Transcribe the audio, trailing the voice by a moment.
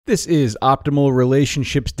This is Optimal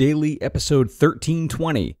Relationships Daily, episode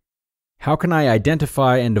 1320. How can I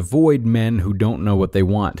identify and avoid men who don't know what they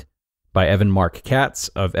want? By Evan Marc Katz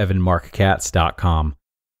of evanmarckatz.com.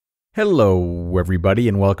 Hello, everybody,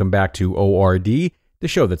 and welcome back to ORD, the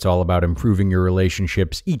show that's all about improving your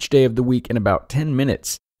relationships each day of the week in about 10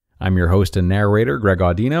 minutes. I'm your host and narrator, Greg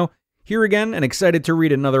Audino, here again and excited to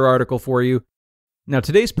read another article for you. Now,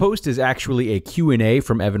 today's post is actually a Q&A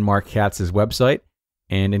from Evan Marc Katz's website.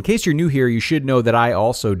 And in case you're new here, you should know that I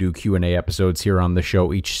also do Q&A episodes here on the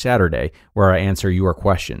show each Saturday, where I answer your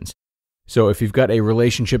questions. So if you've got a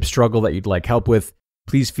relationship struggle that you'd like help with,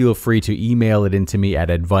 please feel free to email it into me at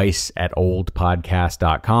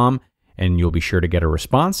advice@oldpodcast.com, and you'll be sure to get a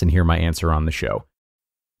response and hear my answer on the show.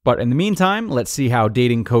 But in the meantime, let's see how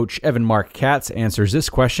dating coach Evan Marc Katz answers this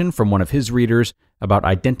question from one of his readers about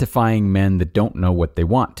identifying men that don't know what they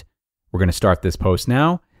want. We're going to start this post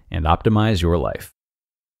now and optimize your life.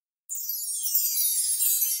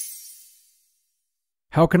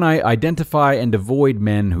 How can I identify and avoid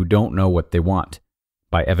men who don't know what they want?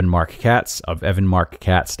 By Evan Marc Katz of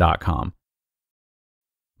evanmarckatz.com.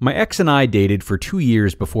 My ex and I dated for 2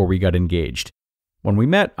 years before we got engaged. When we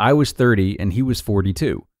met, I was 30 and he was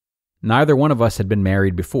 42. Neither one of us had been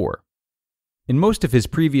married before. In most of his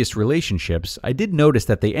previous relationships, I did notice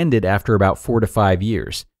that they ended after about 4 to 5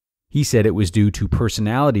 years. He said it was due to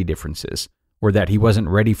personality differences, or that he wasn't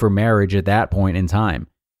ready for marriage at that point in time.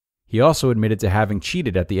 He also admitted to having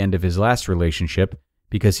cheated at the end of his last relationship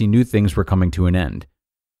because he knew things were coming to an end.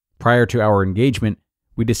 Prior to our engagement,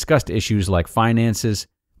 we discussed issues like finances,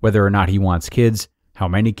 whether or not he wants kids, how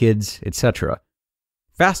many kids, etc.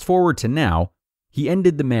 Fast forward to now, he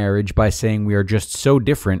ended the marriage by saying we are just so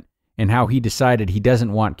different and how he decided he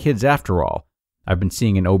doesn't want kids after all. I've been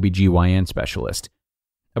seeing an OBGYN specialist.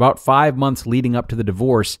 About 5 months leading up to the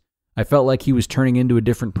divorce, I felt like he was turning into a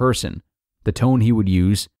different person. The tone he would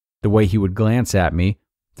use, the way he would glance at me,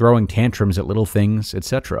 throwing tantrums at little things,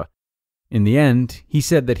 etc. In the end, he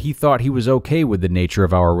said that he thought he was okay with the nature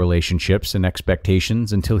of our relationships and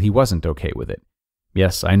expectations until he wasn't okay with it.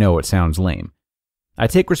 Yes, I know it sounds lame. I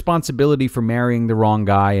take responsibility for marrying the wrong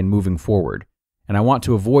guy and moving forward, and I want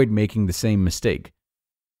to avoid making the same mistake.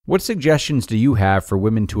 What suggestions do you have for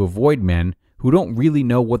women to avoid men who don't really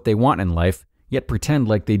know what they want in life, yet pretend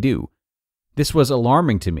like they do? This was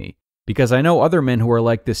alarming to me, because I know other men who are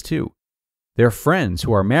like this too. They're friends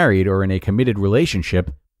who are married or in a committed relationship,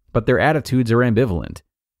 but their attitudes are ambivalent.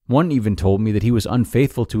 One even told me that he was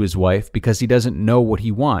unfaithful to his wife because he doesn't know what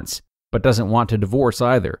he wants, but doesn't want to divorce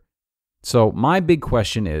either. So my big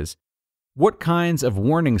question is, what kinds of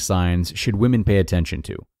warning signs should women pay attention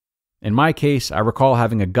to? In my case, I recall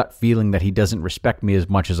having a gut feeling that he doesn't respect me as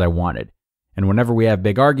much as I wanted, and whenever we have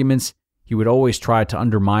big arguments, he would always try to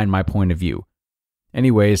undermine my point of view.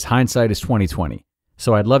 Anyways, hindsight is 20/20,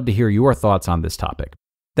 so I'd love to hear your thoughts on this topic.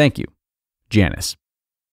 Thank you. Janice.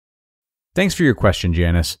 Thanks for your question,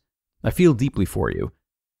 Janice. I feel deeply for you.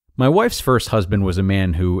 My wife's first husband was a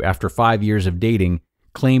man who, after 5 years of dating,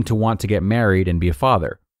 claimed to want to get married and be a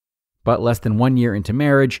father. But less than 1 year into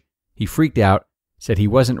marriage, he freaked out, said he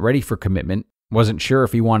wasn't ready for commitment, wasn't sure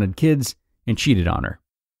if he wanted kids, and cheated on her.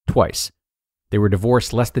 Twice. They were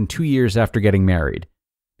divorced less than 2 years after getting married.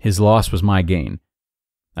 His loss was my gain.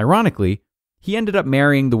 Ironically, he ended up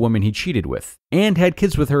marrying the woman he cheated with, and had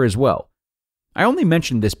kids with her as well. I only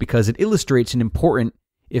mention this because it illustrates an important,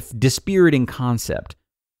 if dispiriting, concept.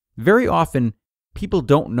 Very often, people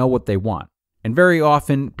don't know what they want, and very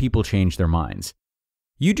often, people change their minds.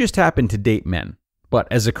 You just happen to date men, but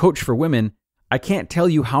as a coach for women, I can't tell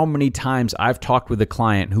you how many times I've talked with a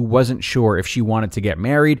client who wasn't sure if she wanted to get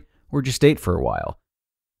married or just date for a while.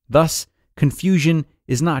 Thus, confusion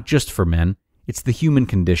is not just for men. It's the human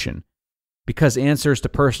condition. Because answers to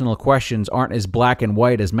personal questions aren't as black and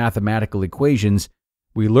white as mathematical equations,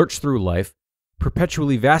 we lurch through life,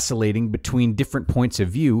 perpetually vacillating between different points of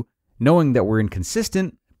view, knowing that we're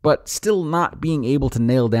inconsistent, but still not being able to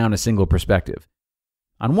nail down a single perspective.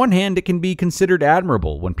 On one hand, it can be considered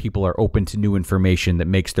admirable when people are open to new information that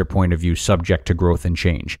makes their point of view subject to growth and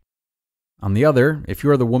change. On the other, if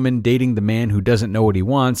you're the woman dating the man who doesn't know what he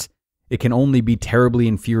wants, it can only be terribly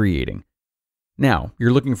infuriating. Now,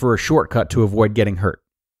 you're looking for a shortcut to avoid getting hurt.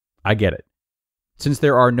 I get it. Since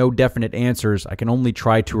there are no definite answers, I can only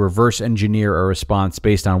try to reverse engineer a response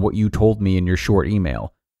based on what you told me in your short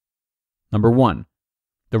email. Number 1,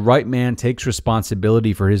 the right man takes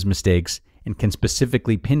responsibility for his mistakes and can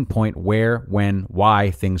specifically pinpoint where, when, why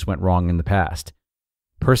things went wrong in the past.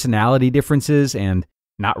 Personality differences and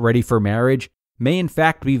not ready for marriage may in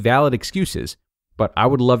fact be valid excuses, but I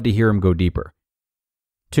would love to hear him go deeper.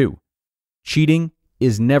 2, cheating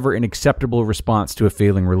is never an acceptable response to a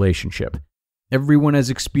failing relationship. Everyone has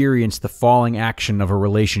experienced the falling action of a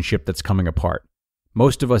relationship that's coming apart.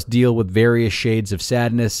 Most of us deal with various shades of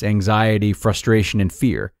sadness, anxiety, frustration, and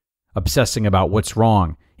fear, obsessing about what's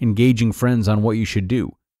wrong, engaging friends on what you should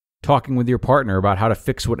do, talking with your partner about how to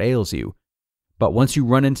fix what ails you. But once you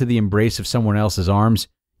run into the embrace of someone else's arms,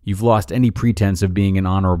 you've lost any pretense of being an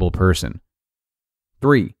honorable person.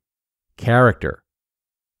 3. Character.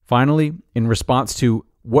 Finally, in response to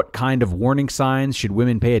what kind of warning signs should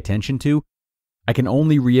women pay attention to, I can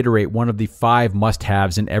only reiterate one of the 5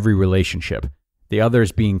 must-haves in every relationship, the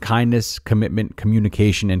others being kindness, commitment,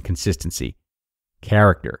 communication, and consistency.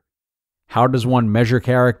 Character. How does one measure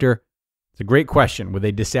character? It's a great question with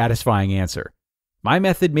a dissatisfying answer. My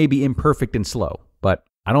method may be imperfect and slow, but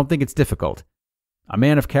I don't think it's difficult. A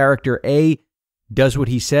man of character A does what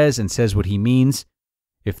he says and says what he means.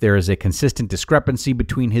 If there is a consistent discrepancy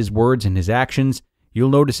between his words and his actions, you'll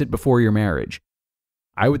notice it before your marriage.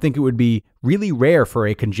 I would think it would be really rare for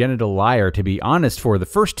a congenital liar to be honest for the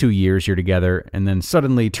first 2 years you're together and then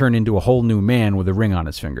suddenly turn into a whole new man with a ring on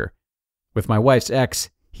his finger. With my wife's ex,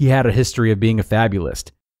 he had a history of being a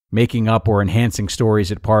fabulist, making up or enhancing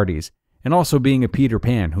stories at parties, and also being a Peter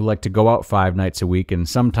Pan who liked to go out 5 nights a week and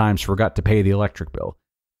sometimes forgot to pay the electric bill.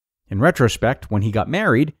 In retrospect, when he got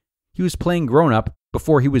married, he was playing grown-up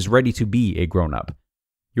before he was ready to be a grown-up.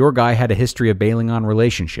 Your guy had a history of bailing on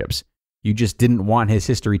relationships. You just didn't want his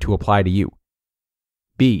history to apply to you.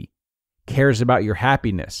 B. Cares about your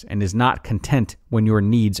happiness and is not content when your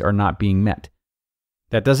needs are not being met.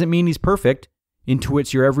 That doesn't mean he's perfect,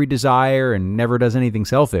 intuits your every desire, and never does anything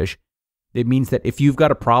selfish. It means that if you've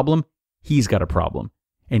got a problem, he's got a problem,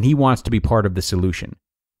 and he wants to be part of the solution.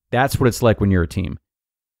 That's what it's like when you're a team.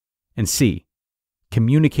 And C.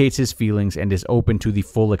 Communicates his feelings and is open to the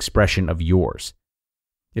full expression of yours.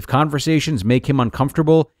 If conversations make him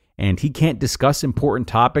uncomfortable and he can't discuss important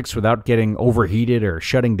topics without getting overheated or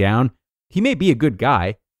shutting down, he may be a good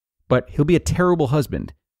guy, but he'll be a terrible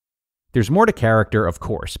husband. There's more to character, of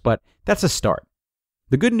course, but that's a start.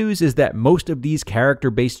 The good news is that most of these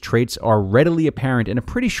character-based traits are readily apparent in a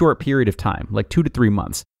pretty short period of time, like 2 to 3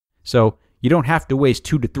 months. So you don't have to waste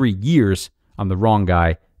 2 to 3 years on the wrong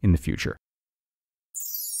guy in the future.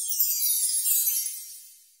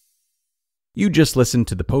 You just listened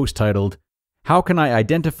to the post titled, "How Can I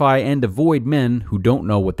Identify and Avoid Men Who Don't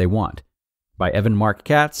Know What They Want?" by Evan Marc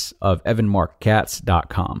Katz of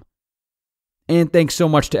evanmarckatz.com. And thanks so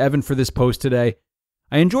much to Evan for this post today.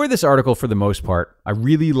 I enjoy this article for the most part. I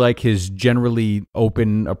really like his generally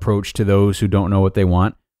open approach to those who don't know what they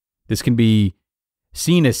want. This can be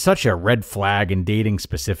seen as such a red flag in dating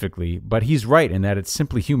specifically, but he's right in that it's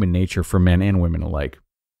simply human nature for men and women alike.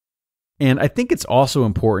 And I think it's also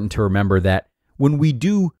important to remember that when we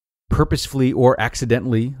do purposefully or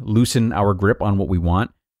accidentally loosen our grip on what we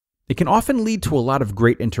want, it can often lead to a lot of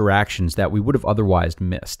great interactions that we would have otherwise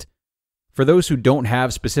missed. For those who don't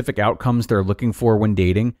have specific outcomes they're looking for when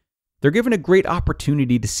dating, they're given a great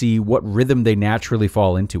opportunity to see what rhythm they naturally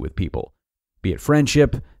fall into with people, be it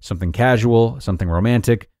friendship, something casual, something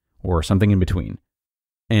romantic, or something in between.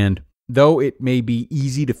 And though it may be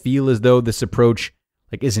easy to feel as though this approach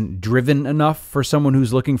isn't driven enough for someone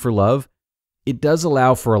who's looking for love, it does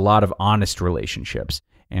allow for a lot of honest relationships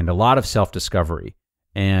and a lot of self-discovery.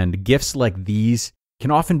 And gifts like these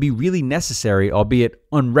can often be really necessary, albeit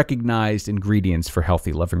unrecognized ingredients for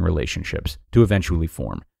healthy, loving relationships to eventually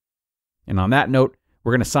form. And on that note,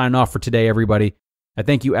 we're going to sign off for today, everybody. I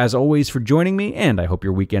thank you as always for joining me, and I hope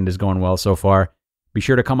your weekend is going well so far. Be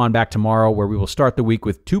sure to come on back tomorrow, where we will start the week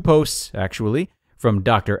with 2 posts, actually, from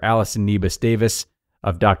Dr. Allison Nebus Davis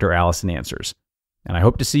of Dr. Allison Answers. And I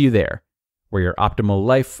hope to see you there, where your optimal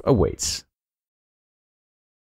life awaits.